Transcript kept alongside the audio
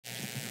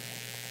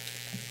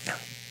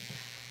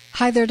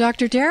Hi there,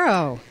 Dr.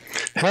 Darrow.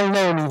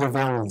 Hello, Neva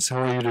Valens.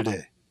 How are you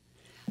today?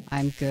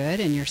 I'm good.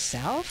 And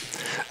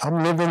yourself?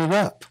 I'm living it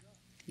up.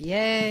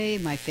 Yay,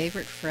 my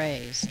favorite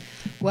phrase.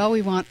 Well,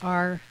 we want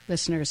our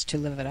listeners to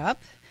live it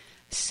up.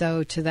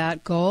 So to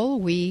that goal,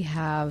 we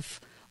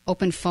have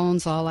open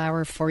phones all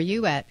hour for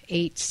you at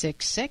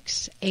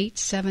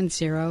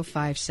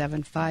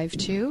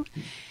 866-870-5752.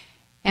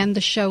 And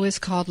the show is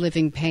called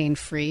Living Pain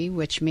Free,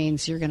 which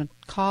means you're going to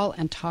call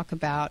and talk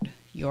about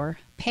your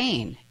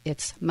pain.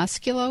 It's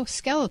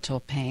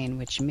musculoskeletal pain,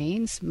 which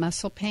means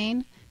muscle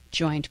pain,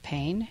 joint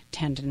pain,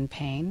 tendon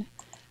pain,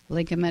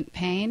 ligament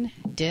pain,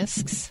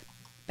 discs,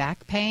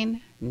 back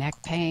pain, neck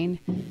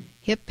pain,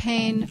 hip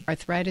pain,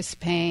 arthritis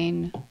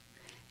pain,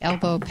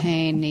 elbow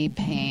pain, knee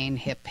pain,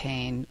 hip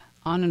pain,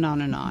 on and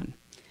on and on.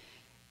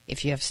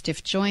 If you have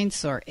stiff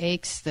joints or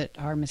aches that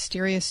are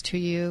mysterious to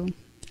you,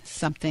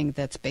 something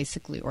that's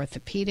basically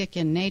orthopedic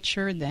in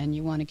nature, then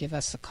you want to give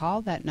us a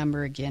call. That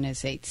number again is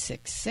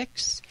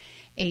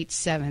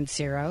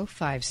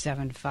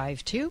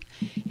 866-870-5752.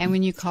 And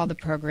when you call the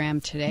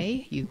program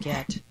today, you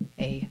get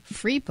a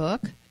free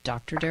book,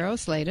 Dr.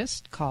 Darrow's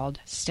latest, called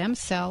Stem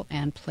Cell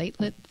and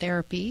Platelet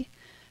Therapy,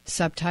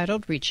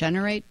 subtitled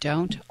Regenerate,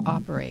 Don't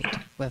Operate,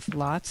 with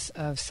lots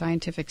of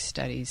scientific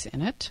studies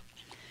in it.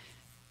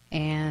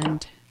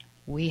 And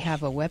we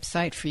have a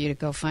website for you to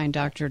go find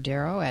Dr.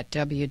 Darrow at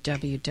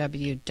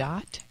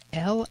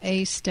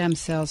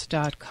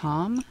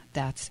www.lastemcells.com.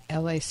 That's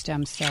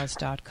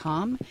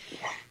lastemcells.com.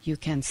 You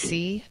can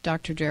see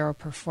Dr. Darrow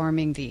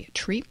performing the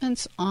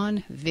treatments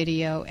on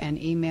video and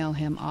email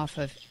him off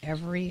of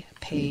every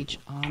page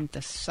on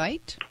the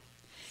site.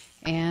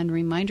 And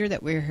reminder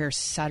that we're here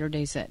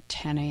Saturdays at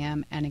 10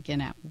 a.m. and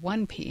again at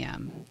 1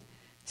 p.m.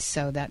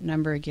 So that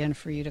number again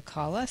for you to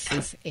call us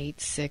is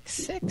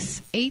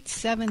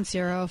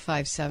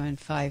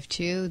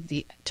 866-870-5752.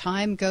 The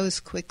time goes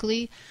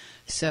quickly,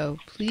 so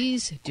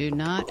please do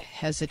not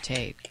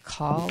hesitate.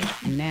 Call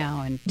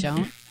now and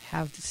don't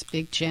have this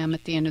big jam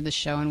at the end of the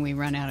show and we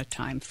run out of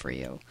time for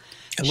you.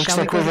 It looks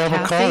like we have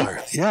a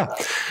caller. Yeah.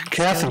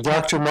 Kathy,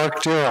 Dr.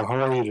 Marc Darrow, how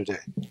are you today?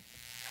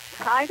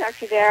 Hi,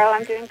 Dr. Darrow.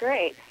 I'm doing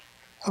great.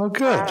 Oh,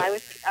 good. I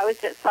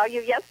just saw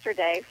you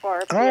yesterday for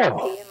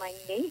PRP in my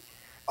knee.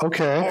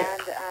 Okay.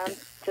 And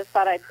just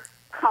thought I'd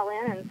call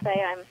in and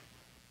say I'm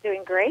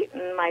doing great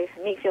and my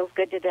knee feels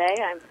good today.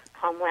 I'm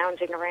home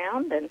lounging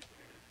around and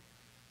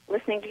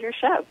listening to your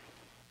show.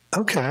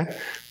 Okay.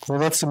 Well,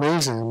 that's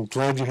amazing. I'm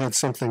glad you had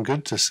something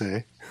good to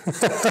say.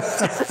 It's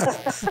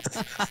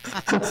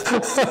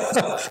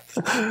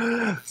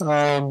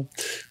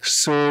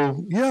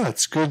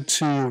good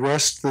to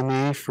rest the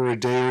knee for a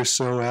day or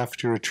so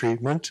after a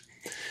treatment.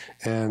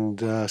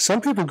 And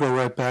some people go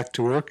right back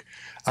to work.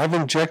 I've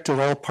injected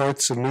all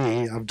parts of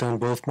me. I've done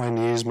both my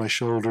knees, my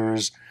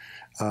shoulders.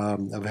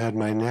 I've had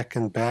my neck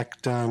and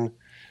back done.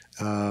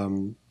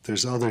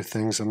 There's other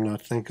things I'm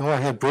not thinking. I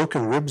had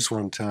broken ribs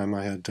one time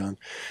I had done.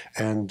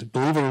 And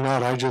believe it or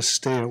not, I just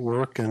stay at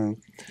work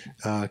and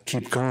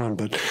keep going.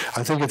 But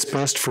I think it's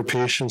best for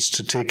patients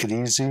to take it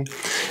easy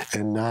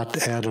and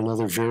not add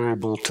another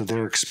variable to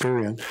their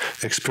experiment.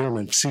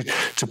 See,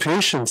 to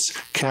patients,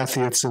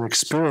 Kathy, it's an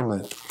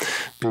experiment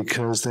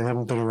because they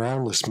haven't been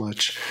around this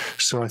much.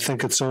 So I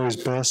think it's always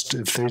best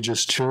if they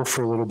just chill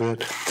for a little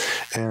bit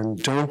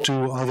and don't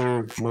do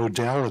other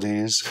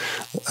modalities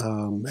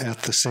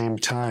at the same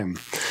time.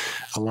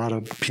 A lot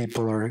of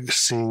people are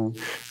seeing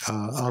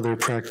other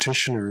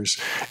practitioners,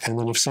 and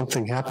then if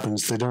something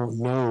happens, they don't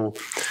know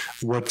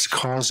what's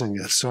causing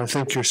it. So I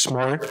think you're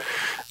smart,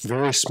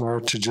 very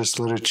smart, to just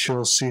let it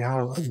chill, see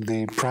how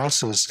the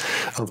process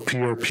of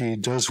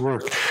PRP does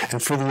work.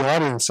 And for the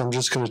audience, I'm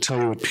just going to tell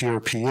you what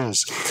PRP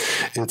is.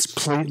 It's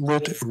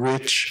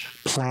platelet-rich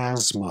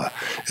plasma.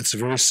 It's a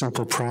very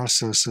simple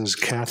process, as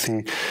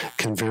Kathy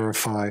can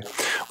verify.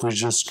 We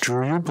just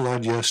drew your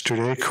blood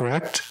yesterday,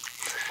 correct?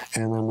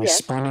 And then we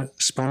spun it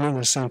in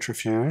a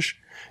centrifuge,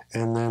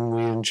 and then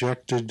we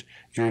injected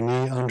your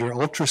knee under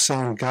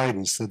ultrasound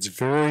guidance. That's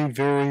very,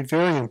 very,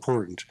 very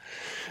important.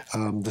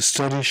 The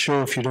studies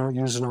show if you don't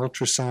use an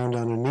ultrasound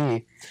on a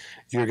knee,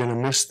 you're going to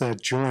miss that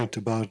joint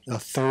about a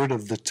third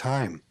of the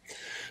time.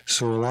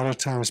 So a lot of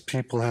times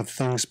people have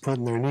things put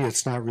in their knee,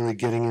 it's not really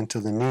getting into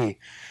the knee,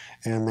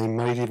 and they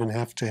might even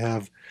have to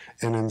have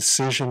an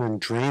incision and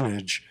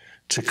drainage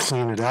to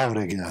clean it out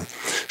again.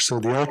 So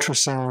the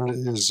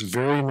ultrasound is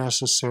very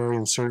necessary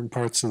in certain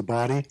parts of the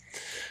body.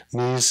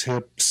 Knees,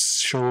 hips,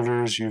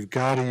 shoulders, you've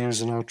got to use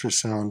an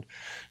ultrasound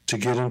to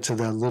get into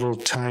that little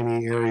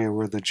tiny area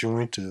where the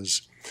joint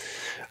is.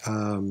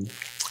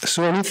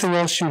 So anything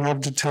else you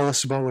have to tell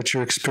us about what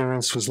your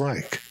experience was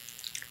like?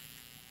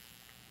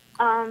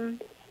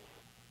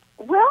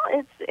 Well,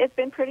 it's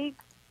been pretty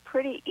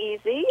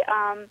easy.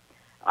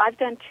 I've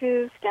done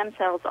 2 stem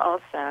cells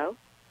also.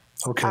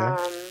 Okay.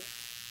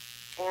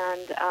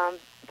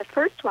 The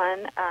first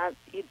one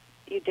you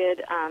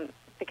did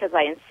because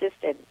I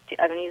insisted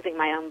on using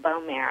my own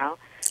bone marrow.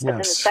 But then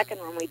the second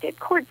one we did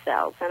cord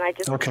cells, and I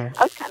was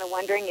kind of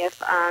wondering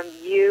if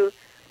you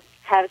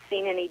have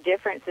seen any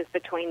differences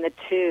between the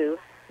two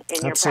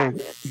in That's your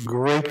practice? A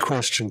great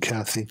question,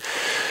 Kathy.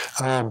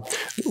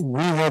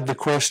 We had the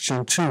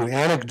question too.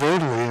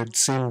 Anecdotally, it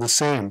seemed the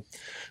same.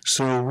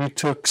 So we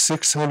took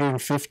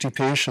 650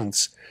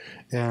 patients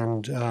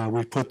and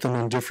we put them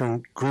in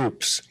different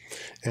groups,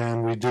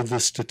 and we did the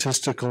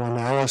statistical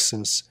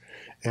analysis,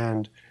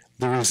 and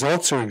the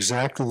results are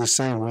exactly the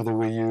same whether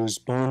we use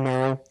bone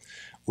marrow,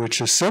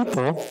 which is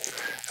simple.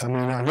 I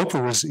mean, I hope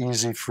it was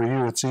easy for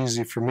you. It's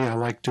easy for me. I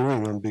like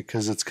doing them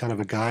because it's kind of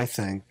a guy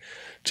thing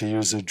to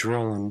use a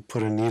drill and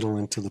put a needle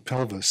into the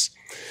pelvis.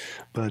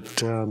 But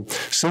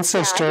since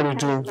I started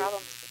doing...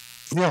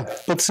 Yeah,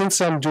 but since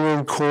I'm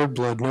doing cord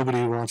blood,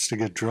 nobody wants to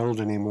get drilled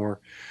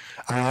anymore.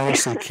 I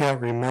honestly can't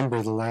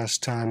remember the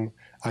last time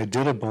I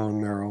did a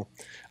bone marrow.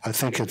 I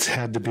think it's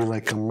had to be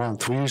like a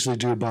month. We usually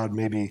do about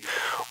maybe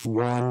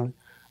one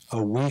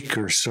a week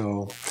or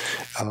so.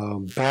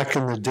 Back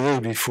in the day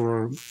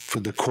before, for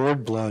the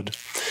cord blood,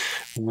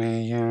 we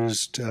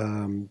used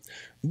bone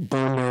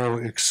marrow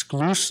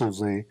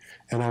exclusively,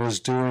 and I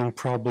was doing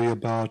probably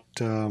about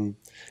 80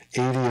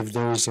 of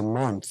those a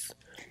month.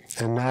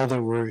 And now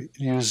that we're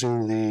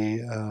using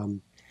the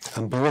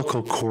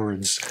umbilical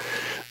cords,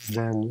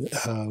 then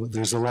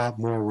there's a lot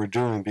more we're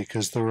doing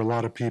because there were a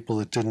lot of people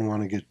that didn't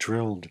want to get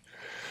drilled.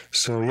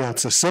 So yeah,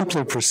 it's a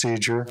simpler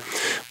procedure,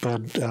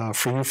 but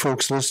for you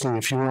folks listening,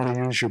 if you want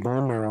to use your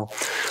bone marrow,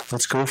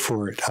 let's go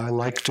for it. I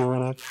like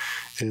doing it.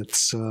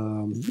 It's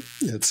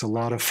a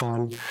lot of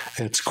fun.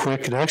 It's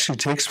quick. It actually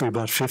takes me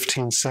about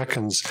 15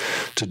 seconds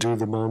to do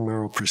the bone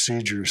marrow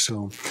procedure.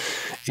 So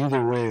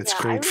either way, it's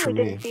great for me.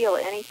 I really didn't feel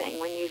anything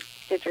when you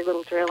did your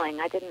little drilling.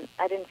 I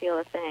didn't feel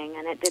a thing,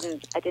 and I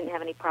didn't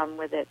have any problem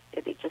with it.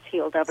 It just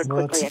healed over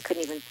quickly. I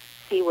couldn't even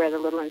see where the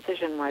little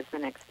incision was the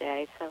next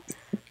day. So.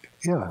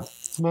 Yeah,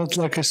 well,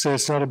 like I say,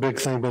 it's not a big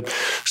thing, but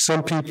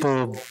some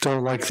people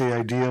don't like the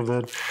idea of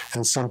it,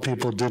 and some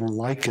people didn't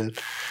like it,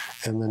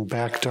 and then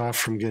backed off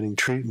from getting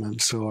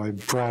treatment. So I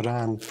brought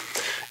on,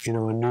 a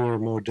newer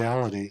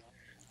modality,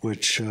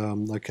 which,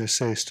 like I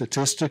say,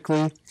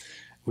 statistically,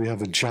 we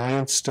have a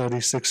giant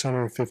study.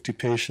 650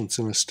 patients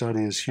in a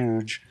study is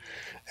huge,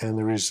 and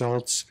the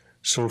results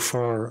so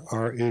far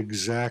are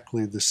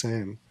exactly the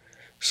same.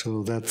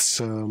 So that's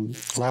a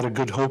lot of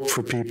good hope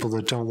for people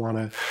that don't want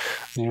to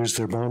use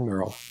their bone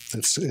marrow.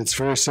 It's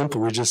very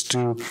simple. We just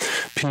do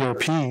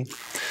PRP,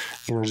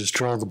 just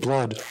draw the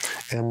blood,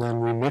 and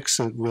then we mix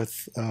it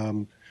with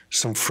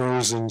some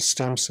frozen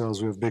stem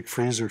cells. We have a big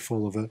freezer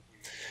full of it,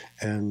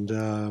 and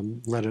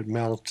let it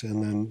melt,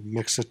 and then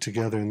mix it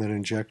together, and then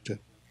inject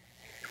it.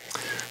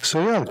 So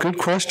yeah, good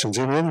questions.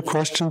 Any other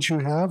questions you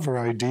have, or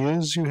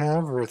ideas you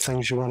have, or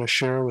things you want to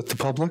share with the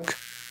public?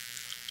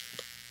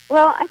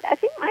 Well, I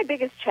think my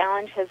biggest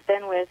challenge has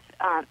been with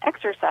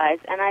exercise,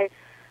 and I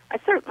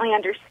certainly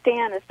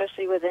understand,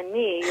 especially with a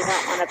knee, you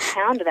don't want to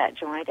pound that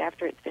joint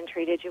after it's been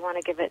treated. You want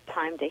to give it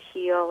time to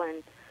heal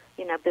and,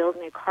 build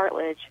new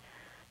cartilage.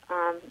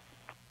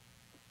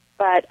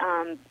 But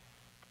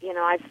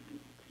I've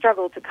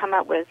struggled to come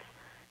up with,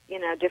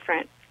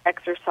 different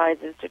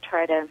exercises to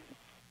try to,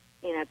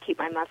 keep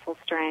my muscle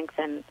strength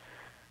and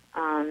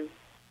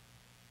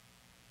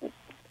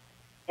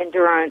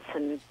endurance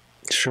and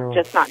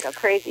just not go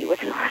crazy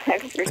with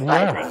exercising.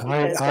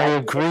 Yeah, I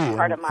agree. It's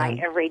part of my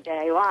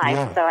everyday life.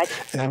 Yeah. So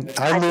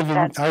I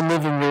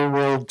live in your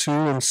world too,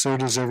 and so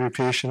does every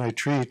patient I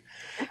treat.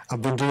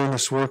 I've been doing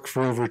this work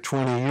for over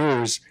 20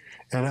 years,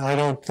 and I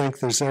don't think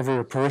there's ever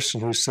a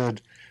person who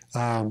said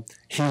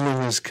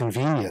healing is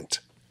convenient.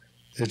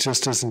 It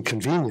just isn't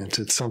convenient.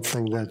 It's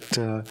something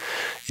that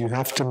you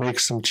have to make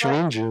some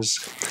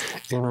changes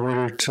in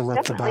order to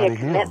let the body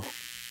heal.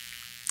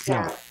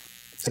 Yeah.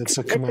 It's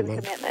a commitment.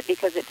 It's a commitment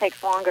because it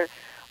takes longer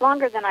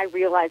than I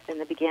realized in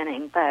the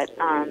beginning, but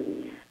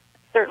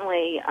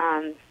certainly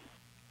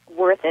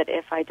worth it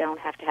if I don't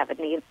have to have a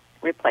knee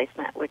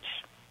replacement, which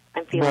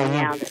I'm feeling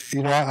now.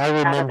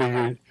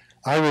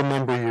 I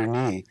remember your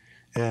knee,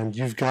 and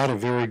you've got a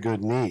very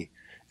good knee.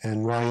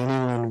 And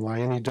why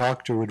any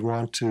doctor would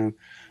want to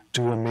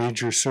do a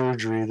major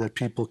surgery that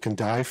people can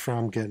die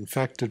from, get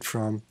infected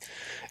from,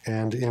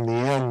 and in the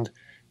end,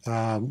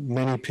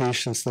 many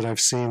patients that I've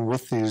seen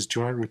with these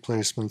joint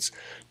replacements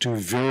do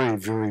very,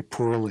 very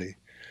poorly.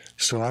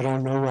 So I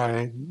don't know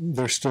why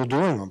they're still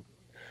doing them.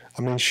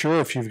 I mean, sure,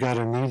 if you've got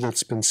a knee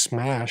that's been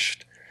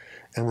smashed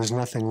and there's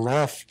nothing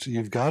left,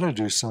 you've got to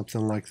do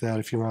something like that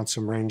if you want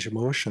some range of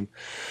motion.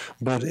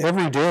 But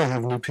every day I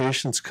have new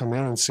patients come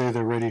in and say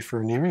they're ready for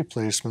a knee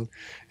replacement,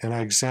 and I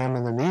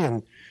examine the knee,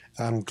 and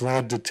I'm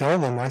glad to tell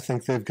them I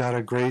think they've got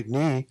a great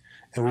knee,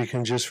 and we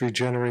can just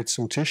regenerate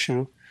some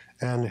tissue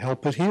and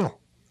help it heal.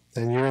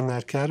 And you're in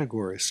that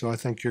category, so I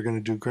think you're going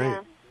to do great.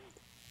 Yeah.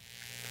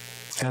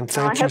 And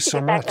thank you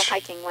so much. I hope to get back to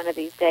hiking one of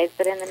these days,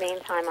 but in the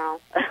meantime,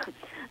 I'll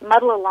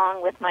muddle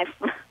along with my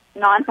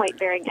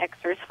non-weight-bearing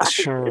exercise.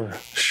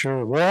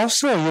 Sure. Well,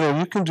 also,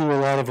 you can do a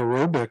lot of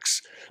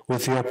aerobics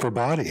with the upper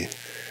body.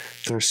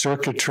 There's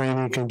circuit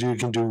training you can do. You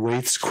can do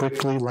weights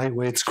quickly. Light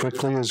weights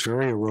quickly is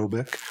very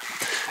aerobic.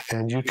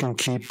 And you can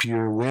keep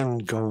your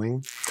wind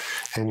going.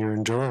 and your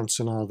endurance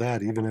and all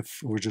that, even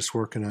if we're just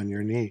working on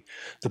your knee.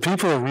 The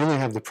people that really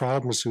have the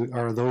problems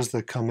are those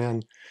that come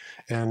in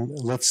and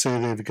let's say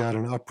they've got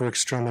an upper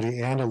extremity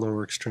and a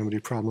lower extremity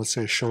problem, let's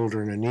say a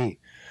shoulder and a knee.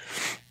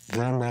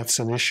 Then that's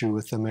an issue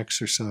with them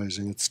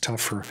exercising. It's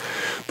tougher.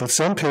 But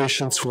some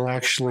patients will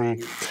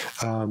actually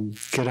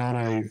get on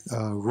a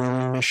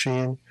rowing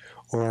machine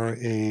or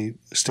a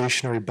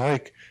stationary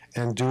bike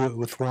and do it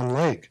with one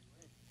leg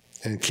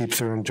and keep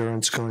their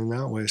endurance going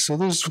that way. So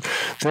there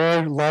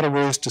are a lot of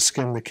ways to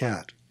skin the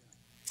cat.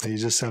 You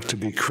just have to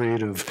be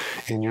creative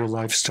in your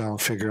lifestyle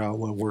and figure out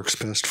what works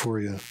best for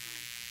you.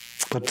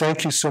 But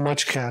thank you so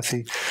much,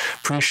 Kathy.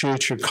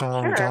 Appreciate your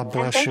call. Sure. God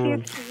bless and you.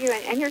 Thank you to you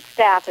and your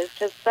staff is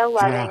just so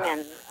loving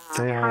and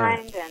they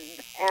kind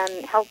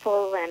and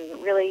helpful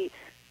and really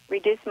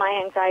reduced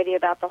my anxiety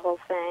about the whole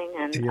thing.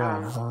 And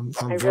I'm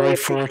very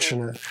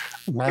fortunate.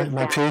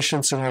 My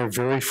patients and I are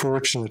very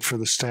fortunate for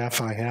the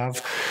staff I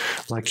have.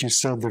 Like you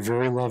said, they're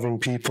very loving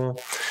people,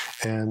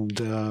 and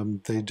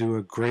they do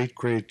a great,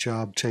 great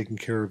job taking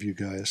care of you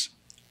guys.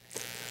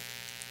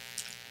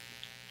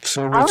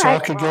 So we'll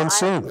talk again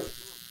soon.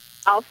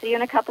 I'll see you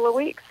in a couple of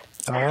weeks.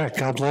 All right.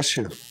 God bless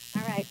you.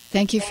 All right.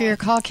 Thank you for your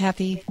call,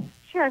 Kathy.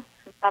 Sure.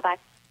 Bye-bye.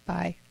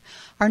 Bye.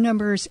 Our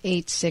number is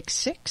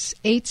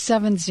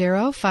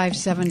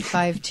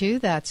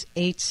 866-870-5752. That's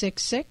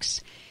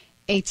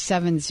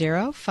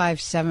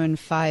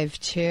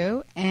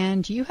 866-870-5752.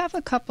 And you have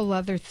a couple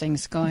other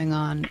things going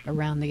on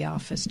around the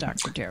office,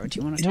 Dr. Darrow. Do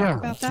you want to talk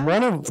about that?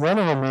 One of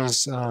them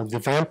is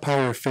the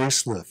vampire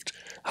facelift.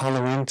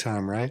 Halloween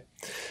time, right?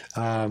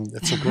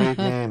 It's a great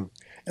name.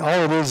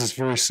 All it is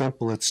very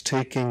simple. It's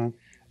taking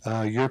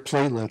your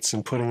platelets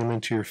and putting them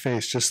into your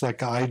face, just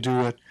like I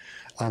do it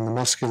on the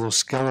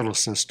musculoskeletal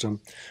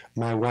system.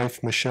 My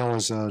wife, Michelle,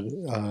 is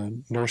a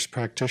nurse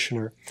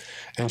practitioner,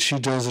 and she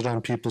does it on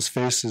people's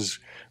faces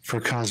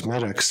for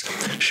cosmetics.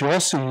 She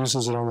also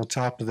uses it on the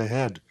top of the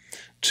head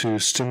to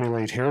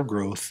stimulate hair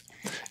growth,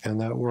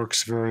 and that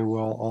works very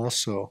well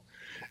also.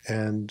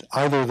 And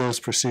either of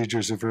those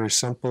procedures are very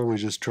simple. We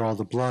just draw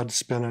the blood,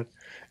 spin it,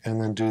 and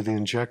then do the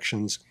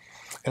injections.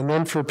 And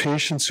then for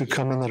patients who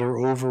come in that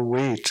are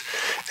overweight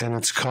and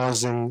it's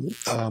causing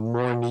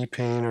more knee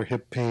pain or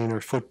hip pain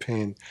or foot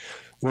pain,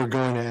 we're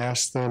going to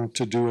ask them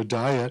to do a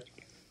diet.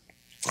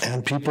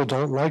 And people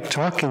don't like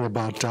talking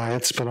about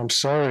diets, but I'm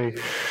sorry,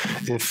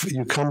 if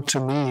you come to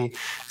me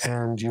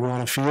and you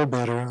want to feel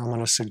better, I'm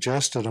going to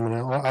suggest it.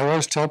 I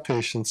always tell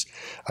patients,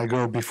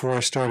 before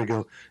I start,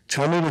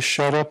 tell me to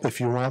shut up if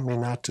you want me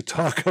not to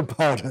talk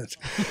about it.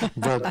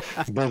 But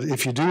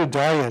if you do a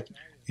diet,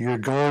 you're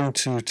going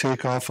to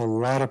take off a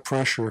lot of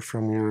pressure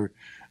from your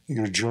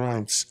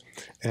joints.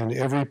 And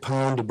every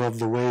pound above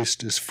the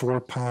waist is 4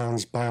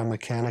 pounds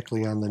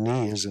biomechanically on the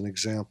knee, as an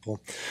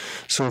example.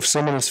 So if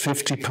someone is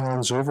 50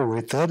 pounds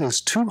overweight, that is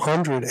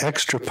 200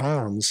 extra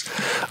pounds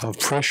of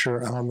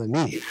pressure on the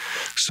knee.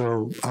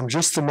 So I'm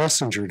just the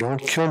messenger.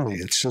 Don't kill me.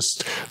 It's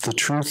just the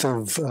truth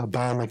of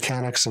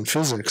biomechanics and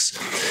physics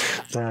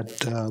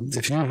that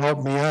if you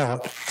help me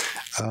out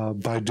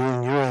by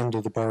doing your end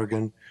of the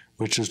bargain,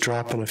 which is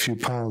dropping a few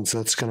pounds,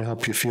 that's going to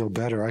help you feel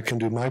better. I can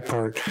do my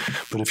part,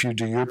 but if you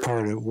do your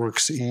part, it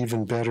works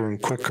even better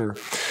and quicker.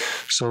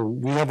 So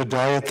we have a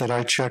diet that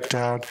I checked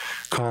out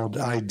called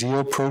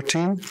Ideal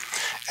Protein,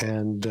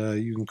 and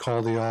you can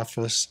call the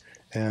office,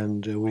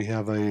 and we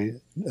have a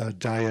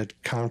diet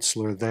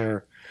counselor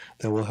there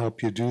that will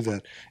help you do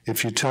that.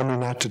 If you tell me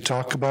not to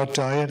talk about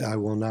diet, I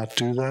will not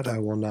do that. I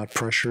will not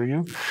pressure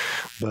you.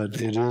 But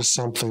it is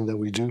something that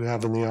we do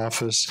have in the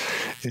office.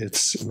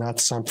 It's not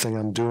something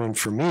I'm doing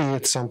for me.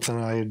 It's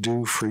something I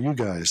do for you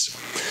guys.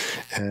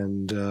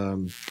 And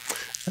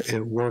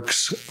it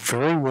works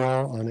very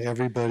well on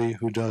everybody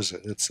who does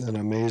it. It's an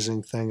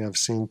amazing thing. I've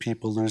seen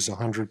people lose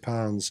 100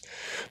 pounds.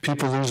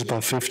 People lose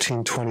about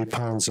 15, 20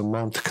 pounds a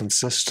month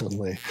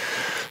consistently.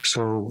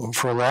 So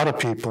for a lot of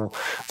people,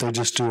 they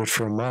just do it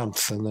for a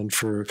month. And then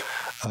for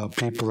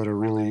people that are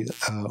really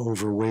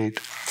overweight,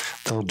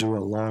 they'll do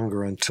it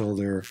longer until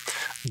they're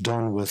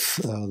done with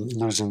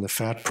losing the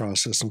fat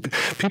process. And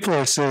people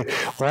always say,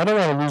 well, I don't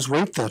want to lose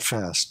weight that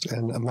fast.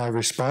 And my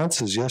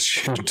response is,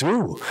 yes, you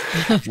do.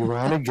 You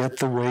want to get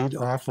the weight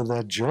off of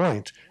that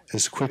joint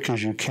as quick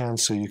as you can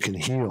so you can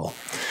heal.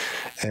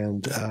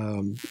 And,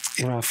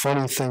 a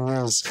funny thing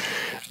is,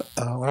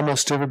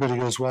 almost everybody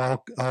goes,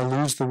 well, I'll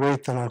lose the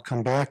weight, then I'll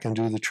come back and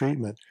do the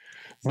treatment.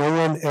 No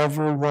one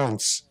ever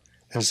once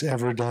has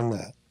ever done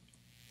that.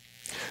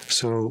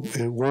 So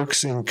it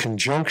works in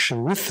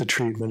conjunction with the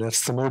treatment.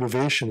 That's the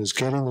motivation, is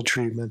getting the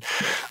treatment.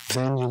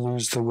 Then you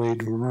lose the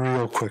weight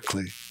real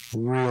quickly,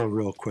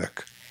 real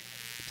quick.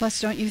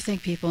 Plus, don't you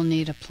think people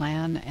need a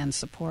plan and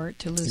support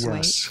to lose weight?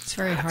 It's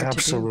very hard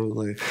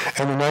absolutely. To do.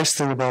 And the nice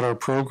thing about our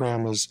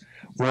program is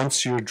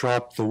once you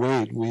drop the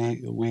weight,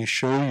 we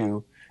show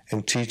you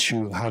and teach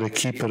you how to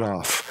keep it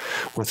off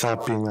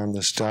without being on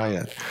this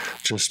diet,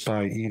 just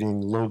by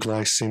eating low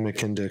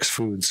glycemic index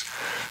foods.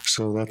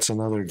 So that's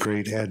another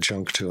great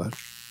adjunct to it.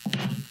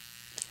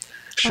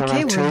 Shall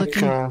I take...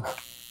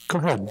 Go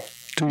ahead.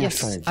 Do your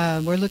Yes, thing.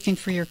 we're looking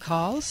for your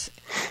calls,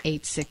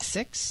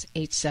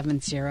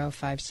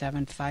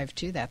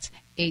 866-870-5752. That's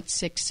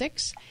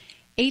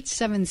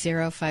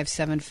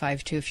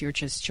 866-870-5752. If you're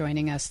just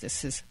joining us,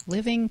 this is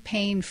Living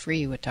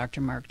Pain-Free with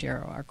Dr. Marc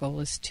Darrow. Our goal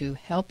is to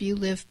help you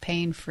live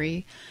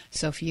pain-free.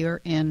 So if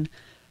you're in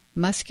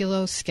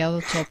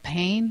musculoskeletal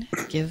pain,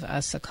 give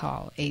us a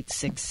call,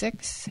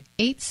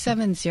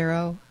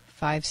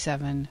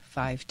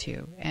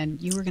 866-870-5752.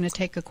 And you were going to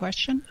take a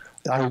question?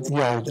 I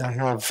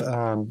have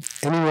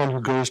anyone who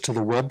goes to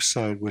the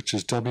website, which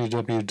is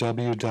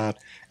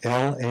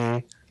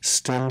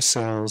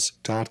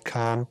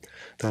www.lastemcells.com.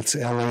 That's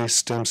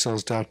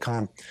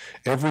lastemcells.com.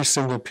 Every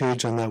single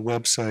page on that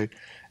website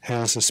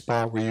has a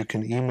spot where you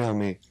can email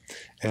me.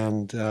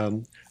 And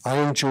I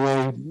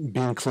enjoy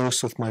being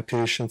close with my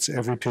patients.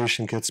 Every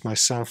patient gets my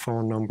cell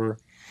phone number.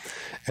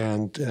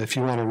 And if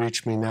you want to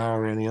reach me now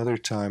or any other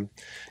time,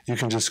 you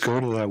can just go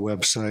to that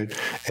website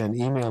and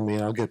email me,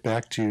 and I'll get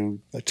back to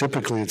you.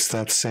 Typically, it's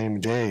that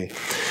same day.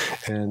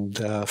 And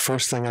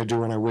first thing I do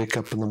when I wake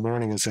up in the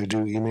morning is I do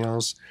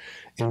emails.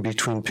 In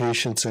between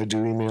patients, I do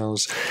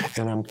emails,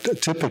 and I'm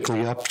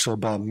typically up till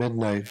about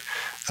midnight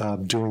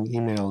doing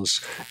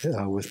emails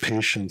with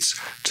patients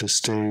to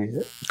stay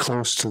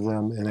close to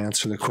them and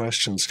answer the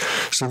questions.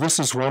 So this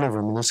is one of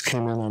them, and this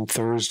came in on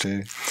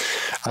Thursday.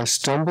 I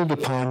stumbled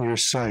upon your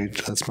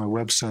site, that's my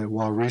website,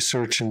 while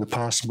researching the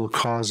possible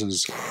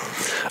causes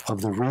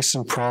of the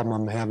recent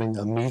problem I'm having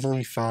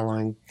immediately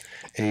following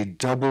a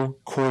double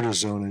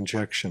cortisone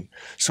injection.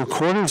 So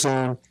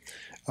cortisone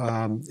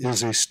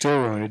is a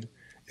steroid.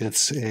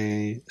 It's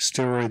a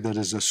steroid that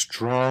is a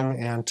strong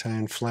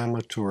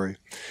anti-inflammatory,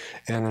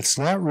 and it's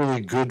not really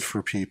good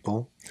for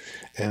people.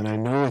 And I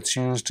know it's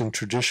used in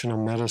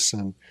traditional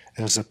medicine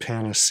as a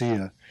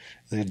panacea.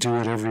 They do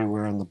it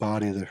everywhere in the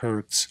body that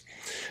hurts.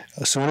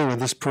 So anyway,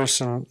 this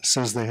person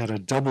says they had a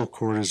double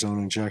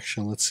cortisone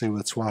injection. Let's see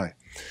what's why.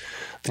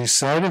 These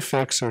side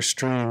effects are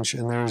strange,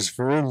 and there is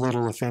very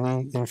little, if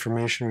any,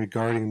 information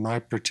regarding my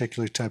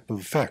particular type of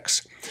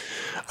effects.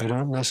 I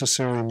don't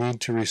necessarily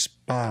need you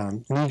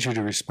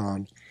to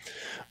respond,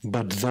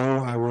 but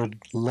though I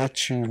would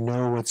let you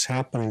know what's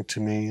happening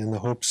to me in the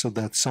hopes of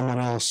that someone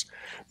else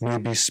may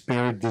be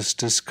spared this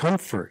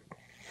discomfort.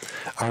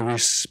 I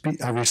receive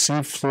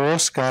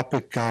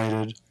fluoroscopic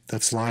guided,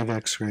 that's live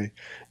x-ray,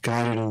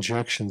 guided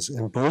injections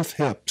in both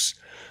hips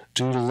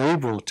due to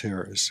labral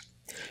tears.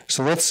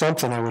 So that's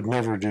something I would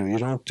never do. You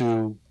don't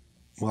do,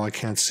 well, I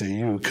can't say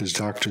you because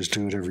doctors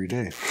do it every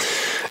day.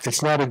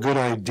 It's not a good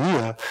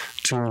idea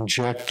to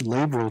inject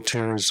labral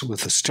tears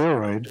with a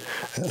steroid,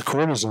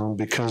 cortisone,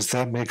 because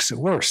that makes it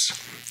worse.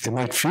 It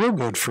might feel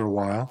good for a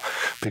while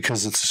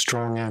because it's a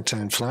strong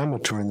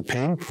anti-inflammatory and the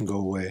pain can go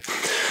away,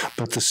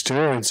 but the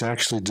steroids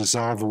actually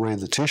dissolve away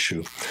the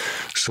tissue.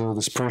 So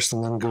this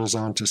person then goes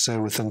on to say,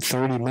 within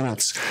 30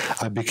 minutes,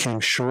 I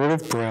became short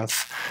of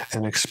breath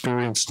and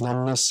experienced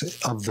numbness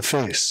of the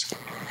face.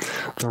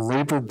 The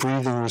labored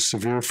breathing was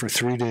severe for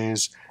 3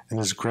 days and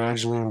has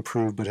gradually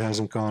improved but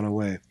hasn't gone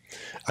away.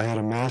 I had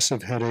a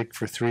massive headache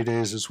for 3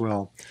 days as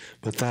well,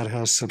 but that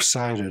has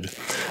subsided.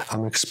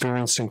 I'm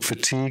experiencing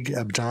fatigue,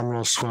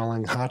 abdominal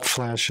swelling, hot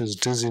flashes,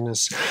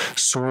 dizziness,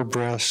 sore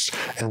breasts,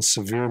 and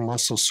severe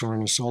muscle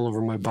soreness all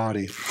over my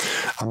body.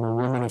 I'm a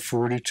woman of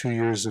 42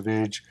 years of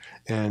age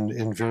and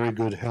in very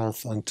good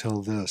health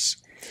until this.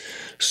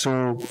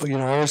 So, I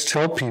always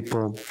tell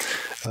people,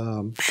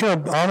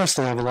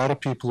 honestly, I have a lot of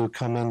people who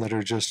come in that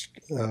are just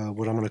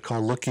what I'm going to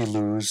call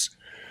looky-loos.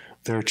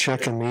 They're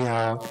checking me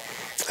out,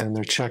 and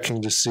they're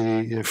checking to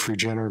see if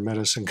regenerative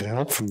medicine can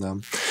help from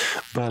them.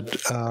 But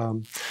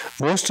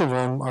most of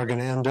them are going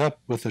to end up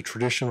with a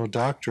traditional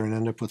doctor and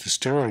end up with a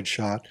steroid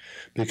shot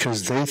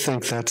because they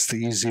think that's the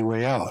easy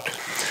way out.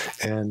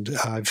 And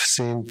I've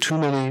seen too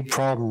many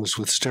problems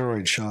with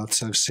steroid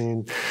shots. I've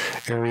seen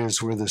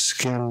areas where the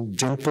skin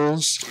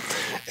dimples,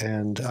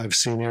 and I've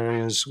seen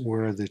areas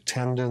where the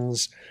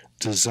tendons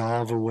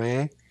dissolve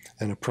away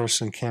and a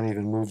person can't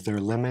even move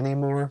their limb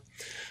anymore.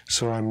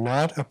 So I'm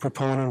not a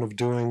proponent of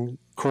doing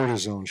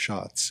cortisone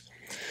shots.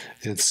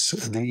 It's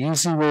the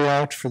easy way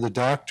out for the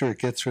doctor. It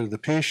gets rid of the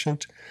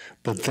patient.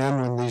 But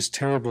then when these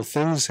terrible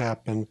things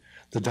happen,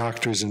 the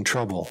doctor's in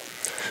trouble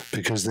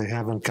because they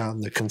haven't gotten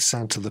the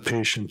consent of the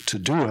patient to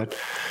do it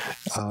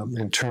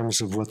in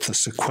terms of what the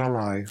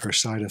sequelae or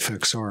side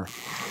effects are.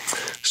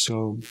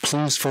 So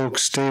please,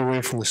 folks, stay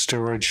away from the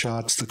steroid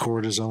shots, the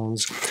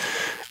cortisones.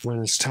 When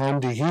it's time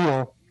to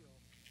heal,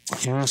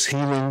 use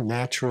healing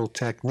natural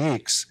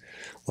techniques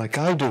like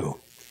I do.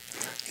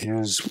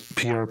 Use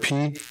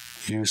PRP,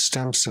 use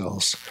stem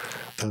cells.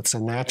 That's a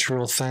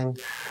natural thing.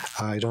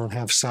 I don't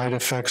have side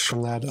effects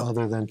from that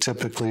other than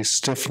typically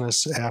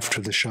stiffness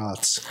after the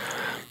shots.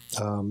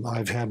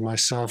 I've had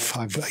myself,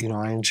 I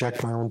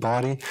inject my own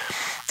body.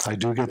 I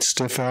do get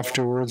stiff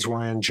afterwards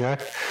when I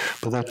inject,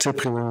 but that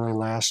typically only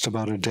lasts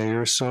about a day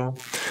or so.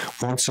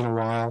 Once in a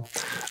while,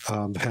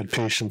 I've had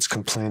patients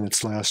complain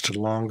it's lasted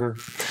longer,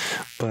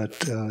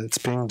 but it's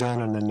being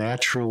done in a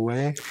natural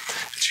way.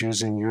 It's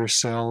using your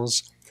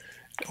cells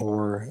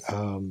or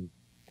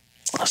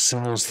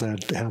cells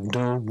that have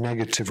no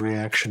negative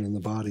reaction in the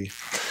body.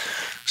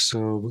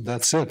 So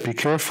that's it. Be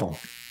careful.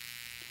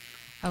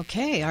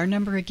 Okay, our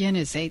number again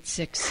is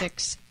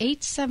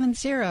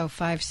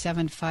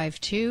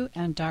 866-870-5752,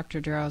 and Dr.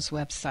 Darrow's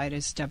website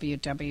is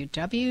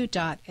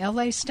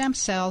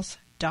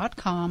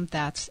www.lastemcells.com.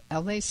 That's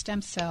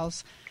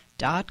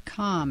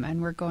lastemcells.com,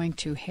 and we're going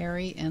to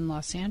Harry in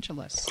Los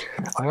Angeles.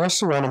 I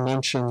also want to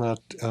mention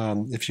that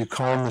if you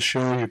call on the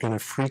show, you're getting a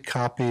free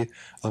copy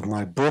of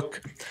my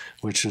book,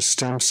 which is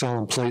Stem Cell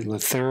and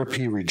Platelet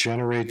Therapy,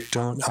 Regenerate,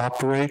 Don't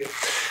Operate.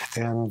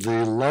 And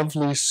the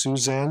lovely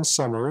Suzanne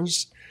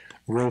Summers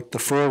wrote the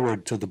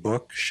foreword to the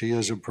book. She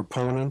is a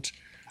proponent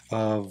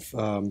of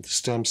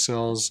stem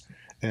cells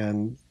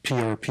and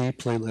PRP,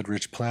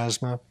 platelet-rich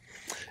plasma,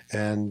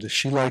 and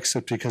she likes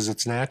it because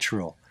it's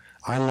natural.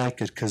 I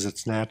like it because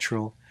it's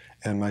natural,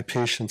 and my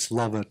patients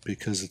love it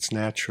because it's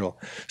natural.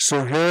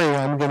 So, Harry,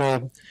 I'm going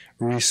to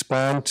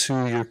respond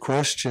to your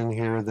question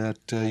here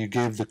that you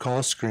gave the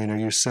call screener.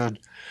 You said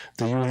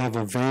that you have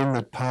a vein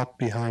that popped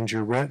behind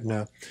your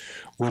retina.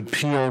 Would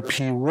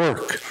PRP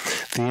work?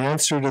 The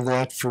answer to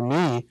that for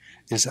me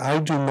is I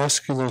do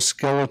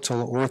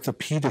musculoskeletal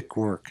orthopedic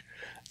work,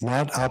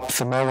 not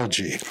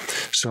ophthalmology.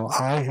 So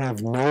I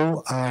have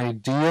no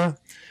idea.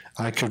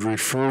 I could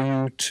refer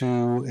you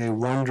to a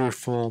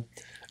wonderful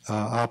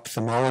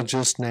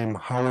ophthalmologist named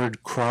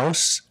Howard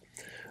Krause,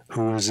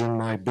 who is in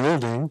my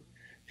building.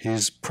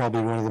 He's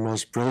probably one of the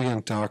most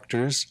brilliant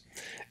doctors.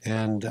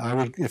 And I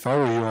would, if I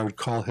were you, I would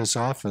call his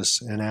office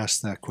and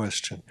ask that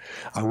question.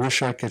 I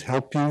wish I could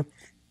help you,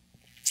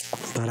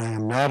 but I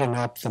am not an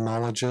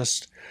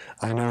ophthalmologist.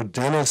 I know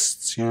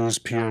dentists use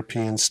PRP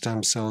and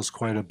stem cells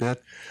quite a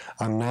bit.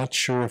 I'm not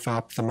sure if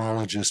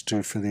ophthalmologists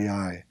do for the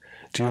eye.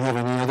 Do you have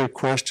any other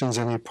questions,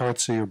 any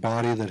parts of your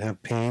body that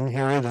have pain,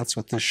 Harry? That's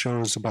what this show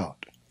is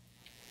about.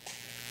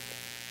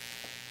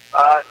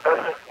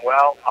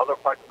 Well, other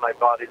parts of my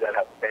body that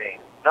have pain.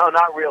 No,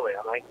 not really.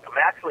 I'm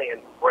actually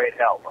in great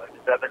health. I'm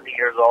 70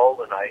 years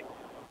old, and I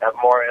have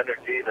more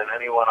energy than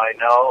anyone I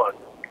know, and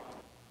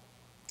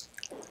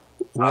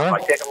well, I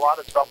take a lot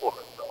of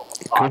supplements, though.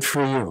 Good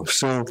for you.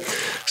 So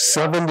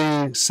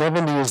 70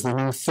 is the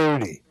new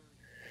 30.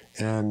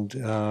 And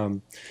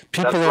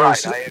people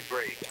That's right, I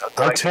agree.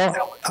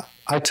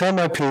 I tell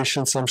my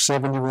patients I'm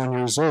 71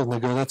 years old, and they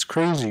go, that's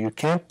crazy. You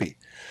can't be.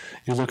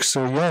 You look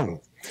so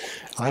young.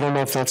 I don't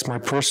know if that's my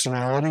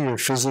personality or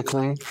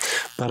physically,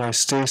 but I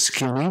stay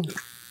skinny.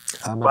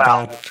 I'm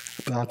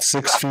about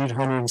 6 feet,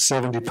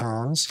 170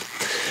 pounds.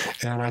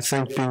 And I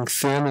think being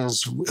thin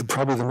is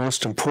probably the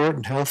most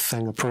important health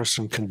thing a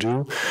person can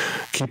do.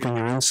 Keeping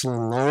your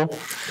insulin low,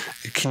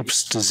 it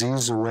keeps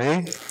disease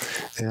away.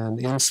 And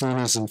insulin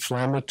is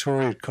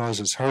inflammatory. It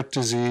causes heart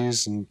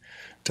disease and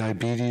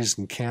diabetes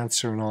and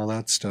cancer and all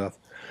that stuff.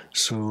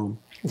 So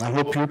I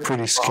hope you're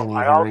pretty skinny,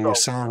 Harry. You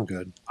sound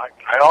good. I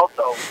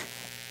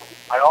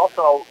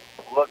also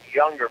look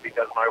younger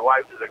because my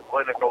wife is a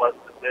clinical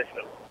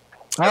esthetician.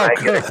 Oh, and I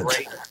good. get a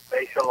great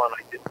facial, and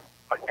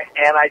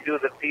I do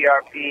the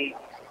PRP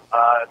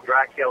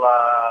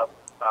Dracula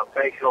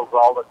facials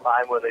all the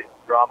time, where they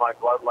draw my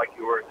blood, like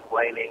you were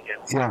explaining,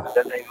 and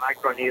then they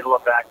microneedle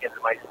it back into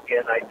my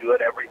skin. I do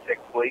it every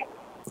 6 weeks.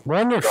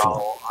 Wonderful.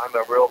 So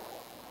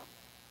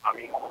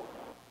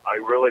I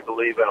really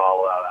believe in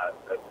all that.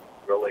 That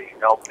really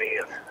helped me.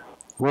 And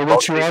well,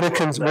 what you ought to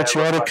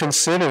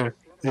consider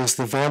is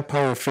the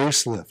vampire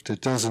facelift.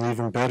 It does an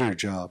even better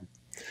job.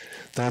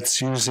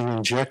 That's using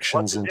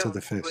injections into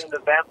the face. Between the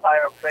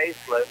vampire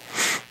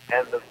facelift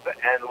and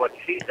what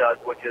she does,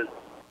 which is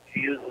she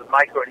uses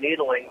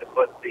microneedling to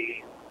put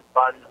the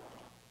fun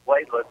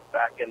platelets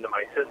back into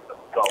my system.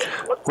 So,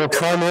 well,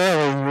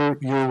 primarily,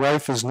 your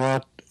wife is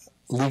not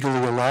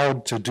legally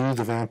allowed to do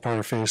the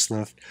vampire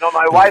facelift. No,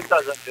 my wife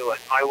doesn't do it.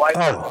 My wife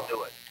doesn't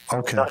do it.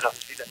 Okay. No,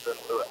 she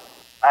doesn't do it.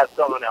 I have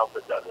someone else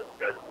that does it.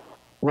 Because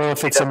well,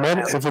 if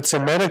it's a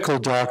medical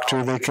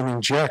doctor, they can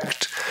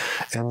inject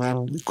and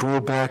then grow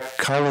back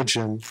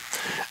collagen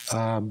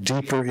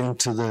deeper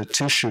into the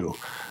tissue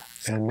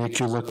and make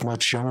you look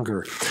much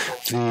younger.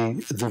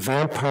 The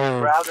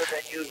vampire rather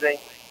than using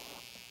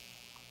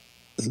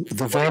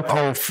the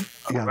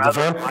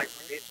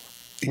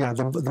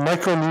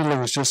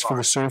microneedling is just for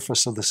the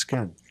surface of the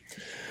skin.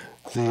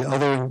 The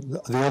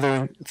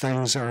other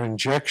things are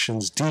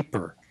injections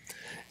deeper,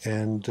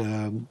 and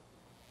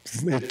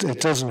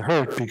it doesn't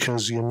hurt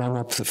because you numb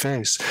up the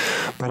face.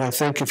 But I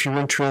think if you're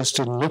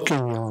interested in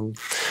looking young,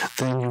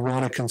 then you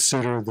want to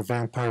consider the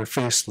vampire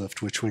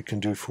facelift, which we can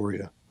do for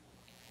you.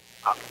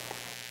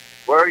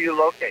 Where are you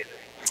located?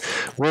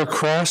 We're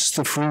across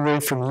the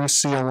freeway from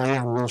UCLA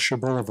on Wilshire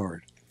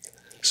Boulevard.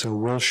 So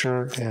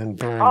Wilshire and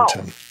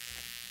Barrington. Oh,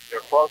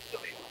 you're close to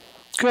me.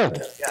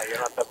 Good. Yeah, you're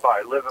not that far.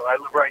 I live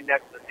right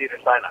next to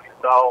Cedars-Sinai.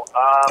 So,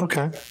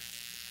 okay.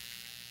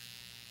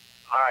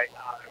 All right.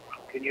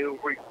 Can you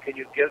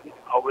give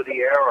over the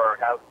air or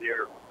have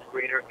your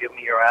screener give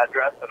me your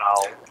address, and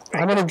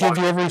I'm going to give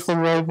you everything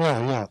right now.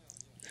 Yeah.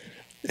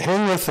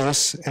 Hang with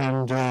us,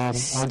 and I'll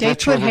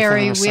get you everything.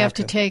 Harry. We have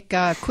to take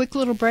a quick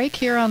little break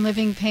here on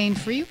Living Pain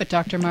Free with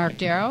Dr. Marc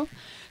Darrow.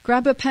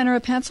 Grab a pen or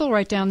a pencil,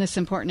 write down this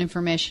important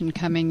information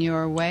coming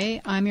your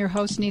way. I'm your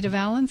host, Nita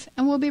Valens,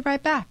 and we'll be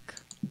right back.